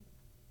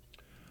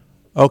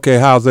Okay,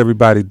 how's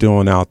everybody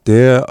doing out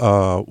there?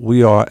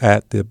 We are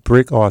at the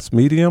Brick Arts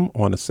Medium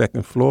on the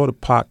second floor, the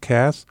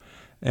podcast.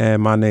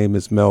 And my name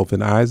is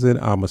Melvin Eisen.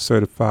 I'm a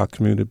certified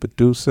community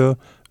producer,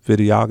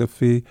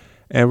 videography.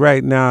 And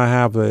right now I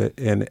have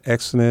an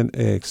excellent.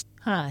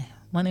 Hi,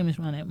 my name is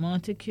Ronette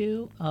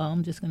Montague.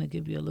 I'm just going to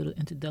give you a little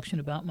introduction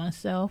about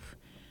myself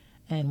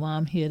and why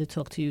I'm here to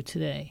talk to you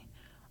today.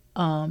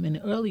 In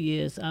the early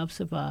years, I've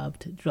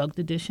survived drug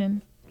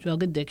addiction,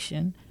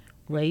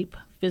 rape,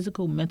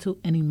 physical, mental,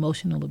 and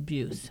emotional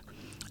abuse.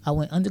 I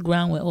went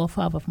underground with all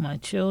five of my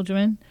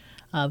children.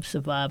 I've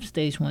survived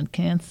stage 1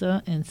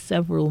 cancer and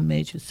several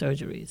major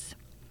surgeries.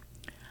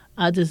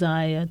 I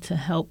desire to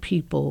help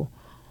people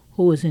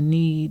who is in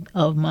need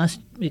of my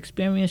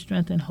experience,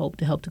 strength, and hope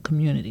to help the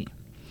community.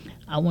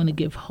 I want to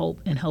give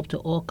hope and help to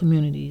all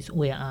communities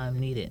where I'm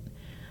needed.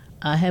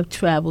 I have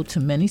traveled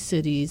to many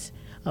cities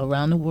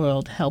around the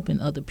world helping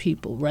other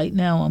people. Right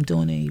now I'm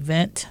doing an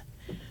event,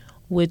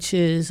 which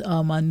is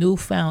my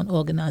newfound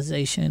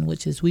organization,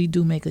 which is We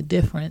Do Make a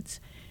Difference.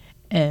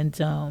 And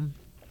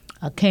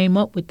I came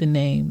up with the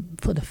name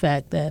for the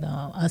fact that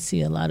I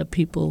see a lot of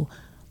people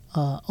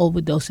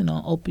overdosing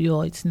on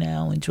opioids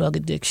now and drug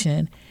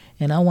addiction.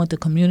 And I want the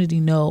community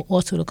to know,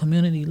 also the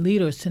community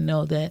leaders to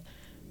know that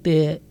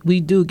we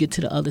do get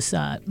to the other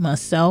side.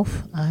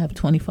 Myself, I have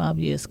 25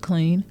 years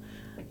clean.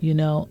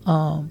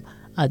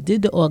 I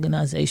did the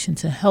organization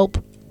to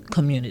help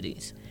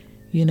communities.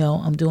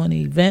 I'm doing an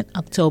event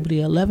October the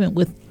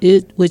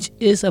 11th which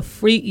is a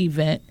free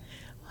event.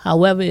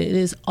 However, it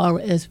is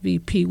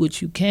RSVP,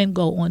 which you can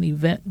go on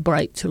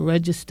Eventbrite to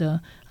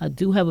register. I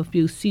do have a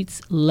few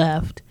seats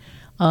left.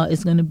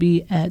 It's going to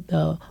be at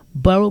the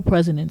Borough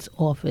President's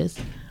office,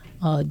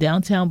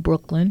 downtown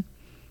Brooklyn.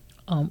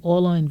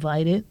 All are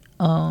invited.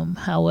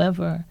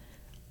 However,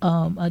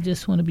 I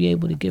just want to be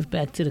able to give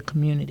back to the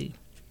community.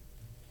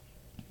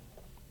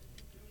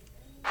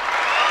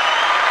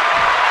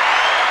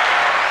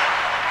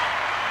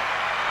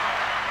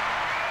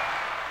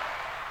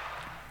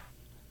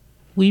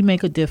 We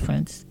Make a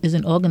Difference is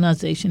an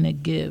organization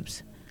that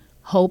gives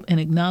hope and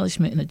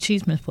acknowledgement and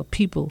achievement for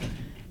people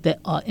that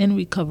are in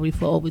recovery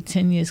for over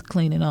 10 years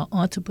clean and are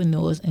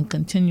entrepreneurs and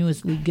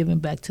continuously giving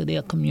back to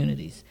their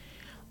communities.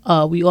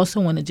 We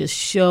also want to just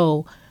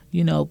show,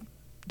 the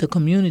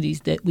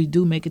communities that we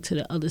do make it to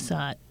the other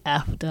side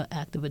after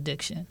active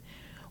addiction.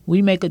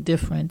 We Make a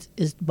Difference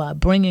is by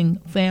bringing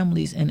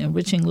families and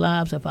enriching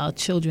lives of our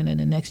children and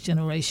the next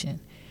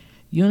generation.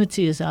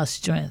 Unity is our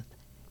strength,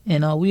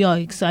 and we are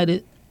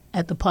excited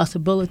at the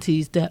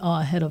possibilities that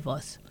are ahead of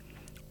us.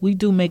 We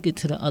do make it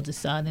to the other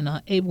side and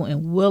are able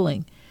and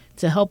willing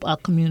to help our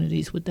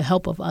communities with the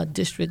help of our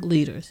district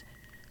leaders.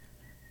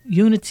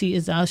 Unity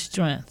is our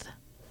strength.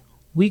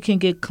 We can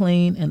get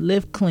clean and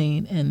live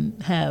clean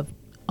and have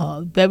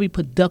very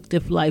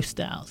productive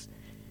lifestyles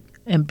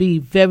and be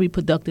very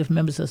productive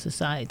members of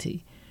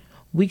society.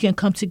 We can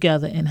come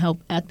together and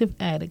help active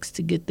addicts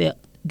to get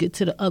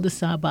to the other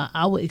side by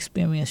our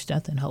experience,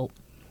 strength, and hope.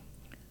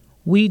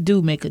 We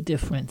do make a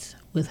difference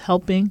with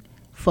helping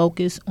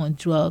focus on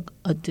drug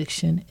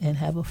addiction and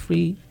have a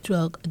free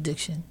drug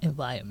addiction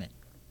environment.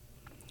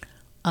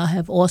 I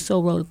have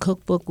also wrote a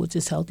cookbook, which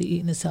is Healthy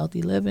Eating is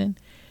Healthy Living.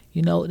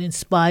 It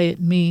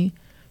inspired me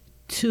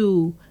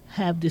to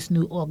have this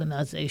new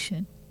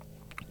organization,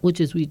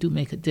 which is We Do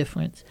Make a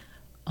Difference.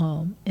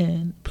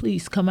 And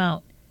please come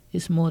out.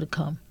 It's more to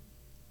come.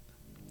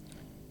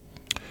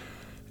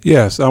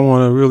 Yes, I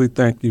want to really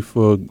thank you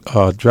for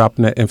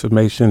dropping that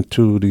information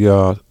to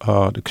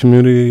the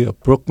community of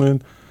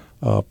Brooklyn,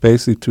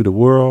 basically to the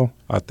world.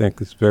 I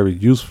think it's very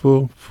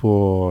useful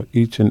for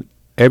each and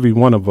every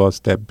one of us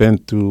that been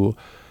through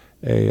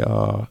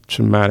a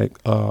traumatic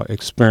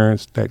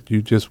experience that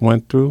you just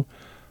went through.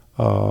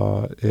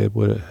 It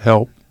would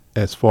help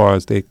as far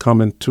as they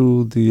come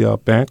into the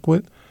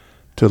banquet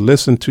to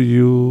listen to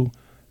you,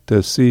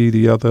 to see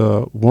the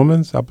other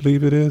women, I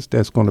believe it is,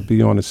 that's going to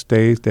be on the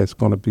stage, that's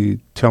going to be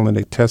telling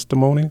their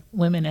testimony.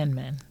 Women and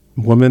men.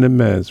 Women and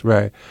men's,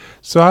 right.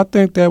 So I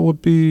think that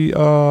would be,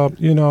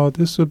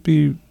 this would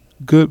be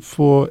good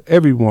for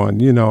everyone,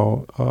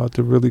 to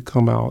really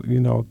come out,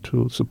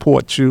 to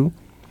support you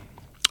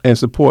and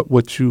support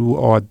what you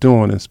are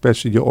doing,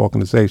 especially your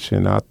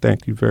organization. I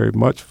thank you very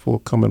much for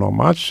coming on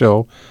my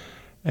show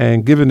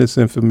and giving this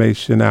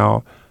information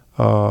out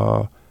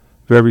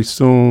very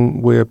soon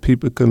where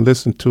people can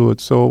listen to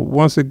it. So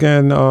once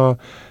again, I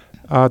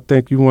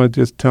think you want to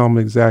just tell them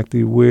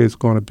exactly where it's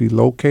going to be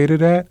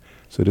located at.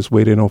 So this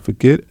way they don't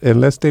forget,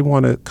 unless they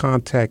want to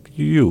contact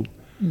you.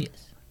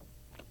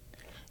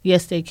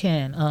 Yes, they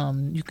can.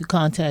 You can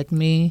contact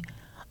me.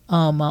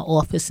 My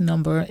office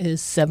number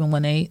is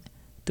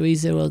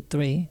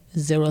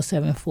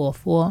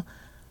 718-303-0744.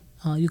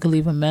 You can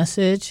leave a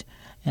message,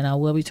 and I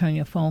will return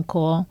your phone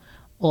call.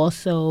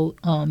 Also,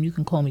 you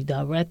can call me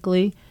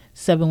directly,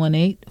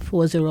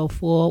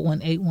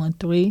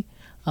 718-404-1813.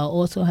 I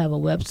also have a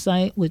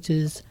website, which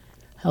is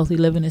Healthy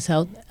Living is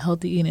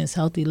Healthy Eating is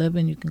Healthy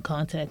Living. You can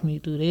contact me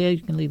through there.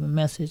 You can leave a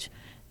message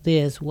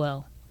there as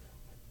well.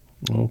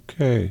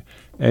 Okay.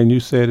 And you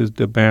said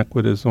the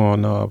banquet is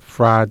on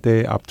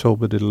Friday,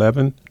 October the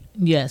 11th?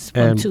 Yes,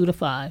 from And 2 to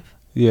 5.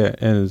 yeah,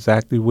 and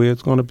exactly where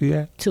it's going to be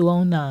at?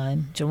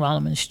 209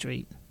 Gerolman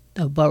Street,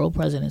 the Borough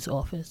President's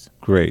office.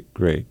 Great,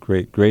 great,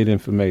 great, great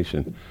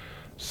information.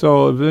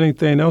 So if there's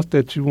anything else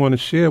that you want to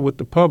share with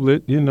the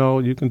public,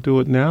 you can do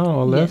it now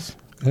or less.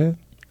 Yes. Yeah.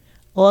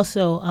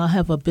 Also, I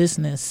have a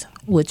business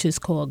which is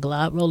called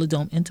Glide Roller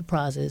Dome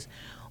Enterprises,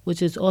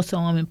 which is also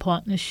I'm in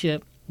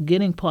partnership,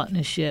 getting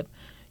partnership,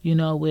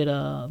 with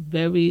a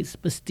very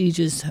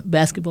prestigious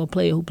basketball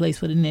player who plays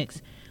for the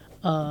Knicks.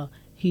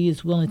 He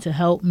is willing to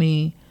help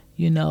me,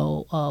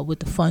 with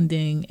the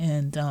funding,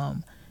 and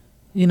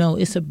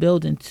it's a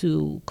building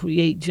to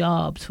create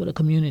jobs for the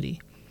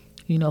community,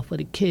 for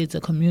the kids,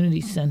 a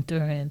community center,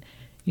 and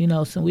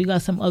so we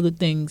got some other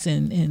things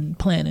in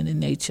planning in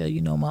nature.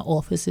 My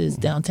office is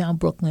downtown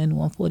Brooklyn,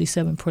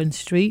 147 Prince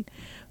Street,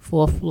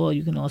 4th floor.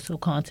 You can also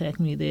contact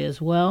me there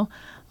as well.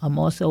 I'm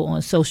also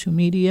on social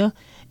media,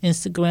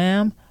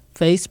 Instagram,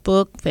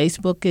 Facebook.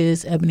 Facebook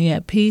is Ebony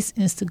at Peace.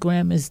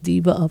 Instagram is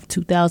Diva of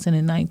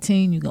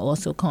 2019. You can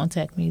also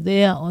contact me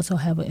there. I also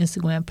have an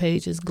Instagram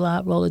page. It's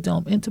Glide Roller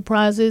Dome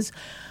Enterprises.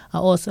 I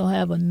also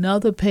have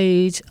another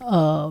page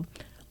on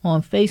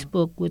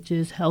Facebook, which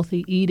is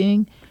Healthy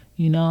Eating.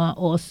 I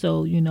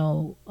also,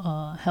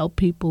 help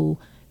people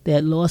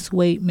that lost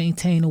weight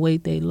maintain the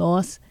weight they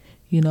lost.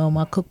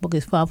 My cookbook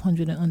is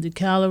 500 and under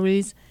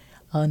calories,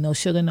 no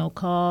sugar, no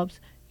carbs.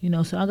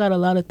 So I got a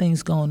lot of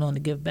things going on to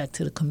give back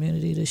to the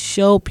community, to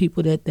show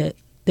people that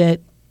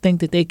think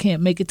that they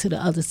can't make it to the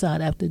other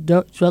side after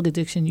drug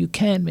addiction. You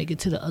can make it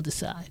to the other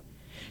side.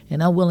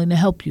 And I'm willing to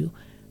help you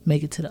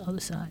make it to the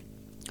other side.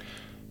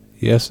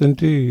 Yes,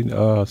 indeed.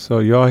 So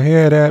y'all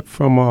hear that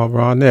from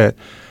Ronette.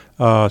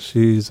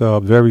 She's a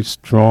very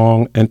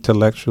strong,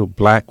 intellectual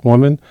black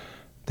woman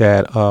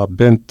that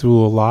been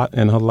through a lot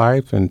in her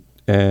life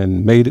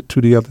and made it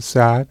to the other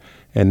side,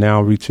 and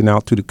now reaching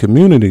out to the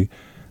community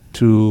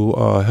to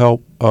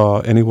help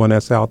anyone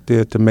that's out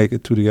there to make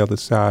it to the other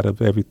side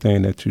of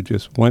everything that you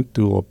just went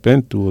through or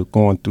been through or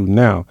going through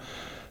now.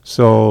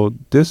 So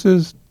this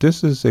is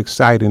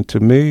exciting to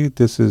me.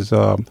 This is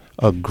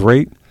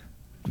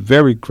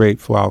very great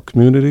for our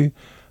community.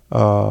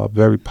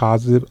 Very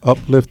positive,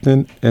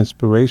 uplifting,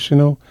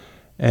 inspirational,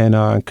 and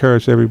I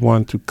encourage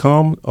everyone to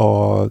come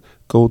or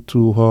go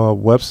to her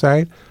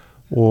website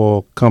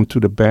or come to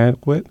the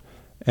banquet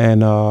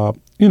and,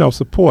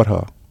 support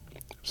her.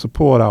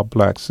 Support our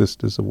black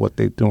sisters of what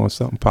they're doing,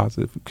 something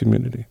positive for the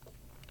community.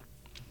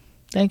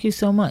 Thank you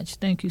so much.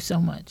 Thank you so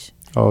much.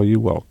 Oh, you're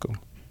welcome.